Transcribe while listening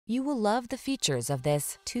You will love the features of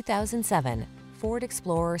this 2007 Ford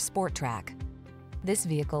Explorer Sport Track. This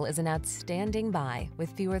vehicle is an outstanding buy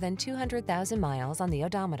with fewer than 200,000 miles on the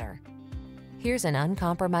odometer. Here's an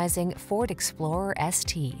uncompromising Ford Explorer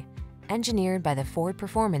ST. Engineered by the Ford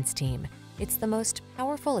Performance Team, it's the most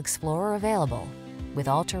powerful Explorer available. With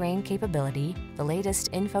all-terrain capability, the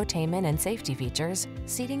latest infotainment and safety features,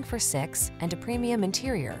 seating for 6, and a premium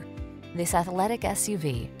interior, this athletic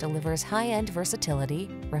SUV delivers high-end versatility,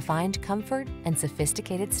 refined comfort, and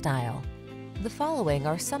sophisticated style. The following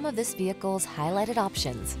are some of this vehicle's highlighted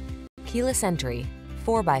options: keyless entry,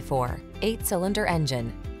 4x4, 8-cylinder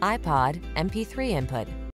engine, iPod, MP3 input,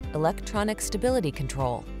 electronic stability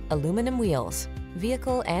control, aluminum wheels,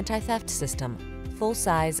 vehicle anti-theft system,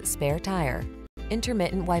 full-size spare tire,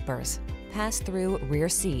 intermittent wipers, pass-through rear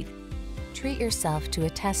seat. Treat yourself to a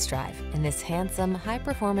test drive in this handsome,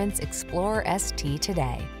 high-performance Explorer ST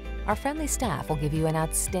today. Our friendly staff will give you an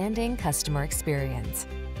outstanding customer experience.